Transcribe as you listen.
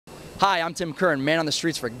Hi, I'm Tim Kern, man on the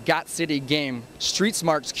streets for Got City Game Street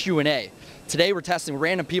Smarts Q&A. Today we're testing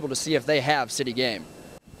random people to see if they have City Game.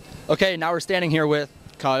 Okay, now we're standing here with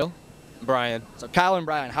Kyle. Brian. So Kyle and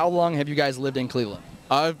Brian, how long have you guys lived in Cleveland?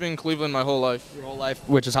 I've been in Cleveland my whole life. Your whole life,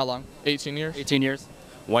 which is how long? 18 years. 18 years?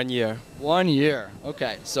 1 year. 1 year.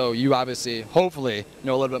 Okay, so you obviously, hopefully,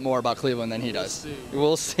 know a little bit more about Cleveland than he does.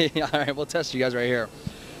 We'll see. All right, we'll test you guys right here.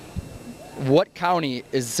 What county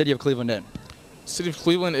is the city of Cleveland in? City of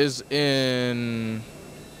Cleveland is in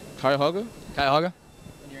Cuyahoga? Cuyahoga?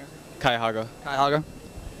 Cuyahoga. Cuyahoga?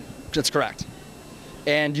 That's correct.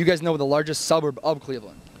 And you guys know the largest suburb of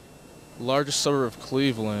Cleveland? Largest suburb of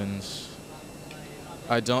Cleveland.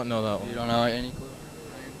 I don't know that one. You don't know any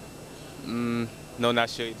clue? No, not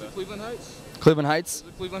sure Is either. it Cleveland Heights? Cleveland Heights? Is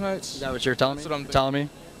it Cleveland Heights? Is that what you're telling me? That's what I'm telling me?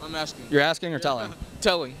 I'm asking. You're asking or telling?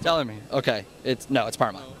 Telling. Telling me. Okay. It's Parma. No, it's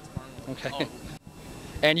Parma. Okay. Oh.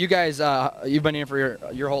 And you guys, you've been here for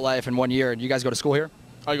your whole life in 1 year, and you guys go to school here?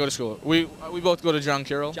 I go to school. We both go to John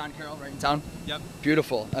Carroll. John Carroll, right in town? Yep.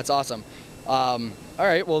 Beautiful. That's awesome. All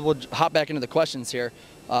right. Well, we'll hop back into the questions here.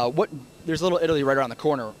 There's Little Italy right around the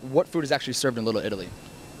corner. What food is actually served in Little Italy?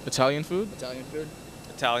 Italian food? Italian food.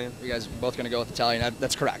 Italian. You guys both gonna go with Italian?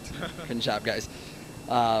 That's correct. Good job, guys.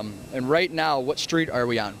 And right now, what street are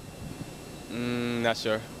we on? Not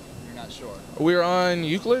sure. You're not sure. We're on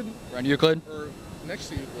Euclid? We're on Euclid. Or next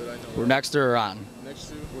to Euclid, I know. We're next to or on? Next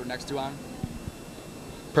to. We're next to on.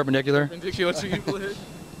 Perpendicular. Perpendicular to Euclid.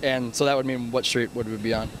 And so that would mean what street would we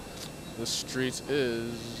be on? The street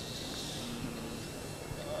is.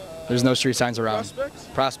 There's no street signs around.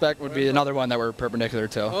 Prospect? Prospect would be another one that we're perpendicular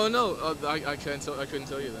to. Oh no, I couldn't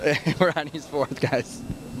tell you that. We're on East 4th, guys.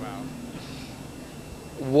 Wow.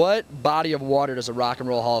 What body of water does the Rock and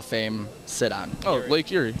Roll Hall of Fame sit on? Oh,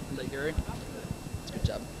 Lake Erie. Lake Erie? That's a good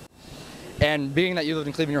job. And being that you lived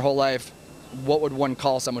in Cleveland your whole life, what would one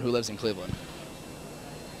call someone who lives in Cleveland?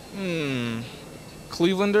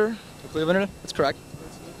 Clevelander? A Clevelander? That's correct.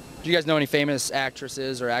 Do you guys know any famous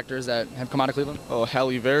actresses or actors that have come out of Cleveland? Oh,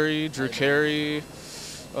 Halle Berry, Drew Carey,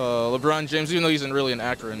 LeBron James, even though he isn't really an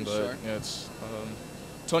actor, but Sure. yeah, it's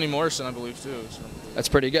Toni Morrison, I believe, too. That's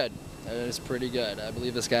pretty good. That is pretty good. I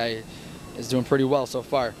believe this guy is doing pretty well so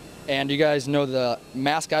far. And do you guys know the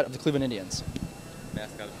mascot of the Cleveland Indians?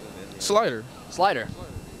 Mascot of Cleveland. Slider. Slider.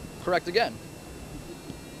 Correct again.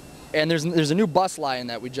 And there's a new bus line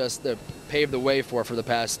that we just paved the way for the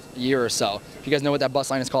past year or so. Do you guys know what that bus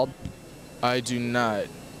line is called? I do not.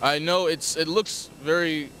 I know it looks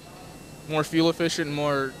very more fuel efficient,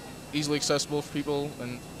 more easily accessible for people,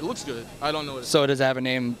 and it looks good. I don't know what So does it have a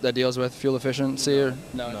name that deals with fuel efficiency? Or?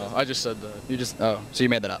 No, it No, doesn't. I just said that. You just, oh, so you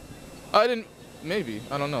made that up. I didn't, maybe.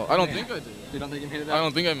 I don't know. I don't think I did. You don't think you made it I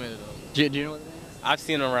don't think I made it up. Do you know what the name is? I've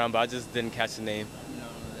seen him around, but I just didn't catch the name. No,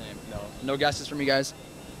 the name. No. No guesses from you guys?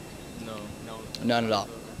 No. None at all.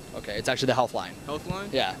 Okay, it's actually the health line. Health line?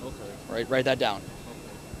 Yeah. Okay. Write that down.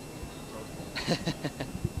 Okay.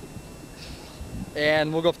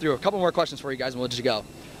 And we'll go through a couple more questions for you guys, and we'll let you go.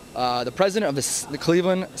 The president of the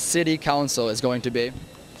Cleveland City Council is going to be?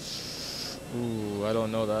 Ooh, I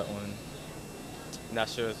don't know that one. Not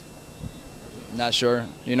sure. Not sure.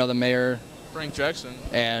 You know the mayor, Frank Jackson.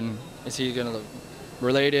 and is he going to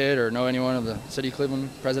related or know anyone of the city of Cleveland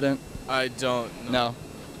president? I don't know. No.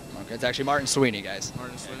 Okay, it's actually Martin Sweeney, guys.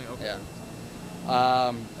 Martin Sweeney, okay. Yeah.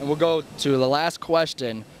 And we'll go to the last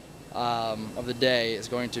question of the day is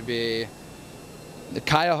going to be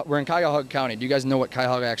we're in Cuyahoga County. Do you guys know what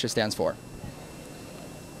Cuyahoga actually stands for?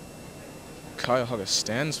 Cuyahoga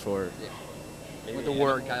stands for? What the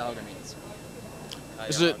word Cuyahoga means?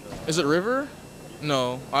 Is it river?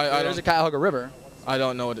 No, There's a Cuyahoga River. I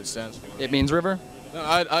don't know what it stands for. It means river? No,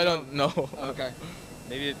 I don't know. Okay.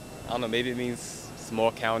 Maybe I don't know. Maybe it means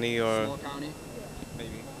small county or Small county.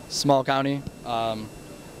 maybe. Small county.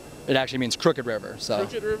 It actually means Crooked River. So.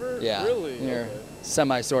 Crooked River? Yeah. Really? You're Okay.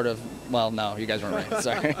 semi sort of. Well, no, you guys weren't right.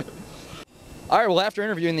 Sorry. All right. Well, after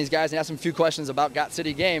interviewing these guys and asking a few questions about Got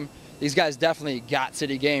City Game, these guys definitely got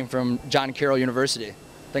City Game from John Carroll University.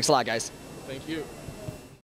 Thanks a lot, guys. Thank you.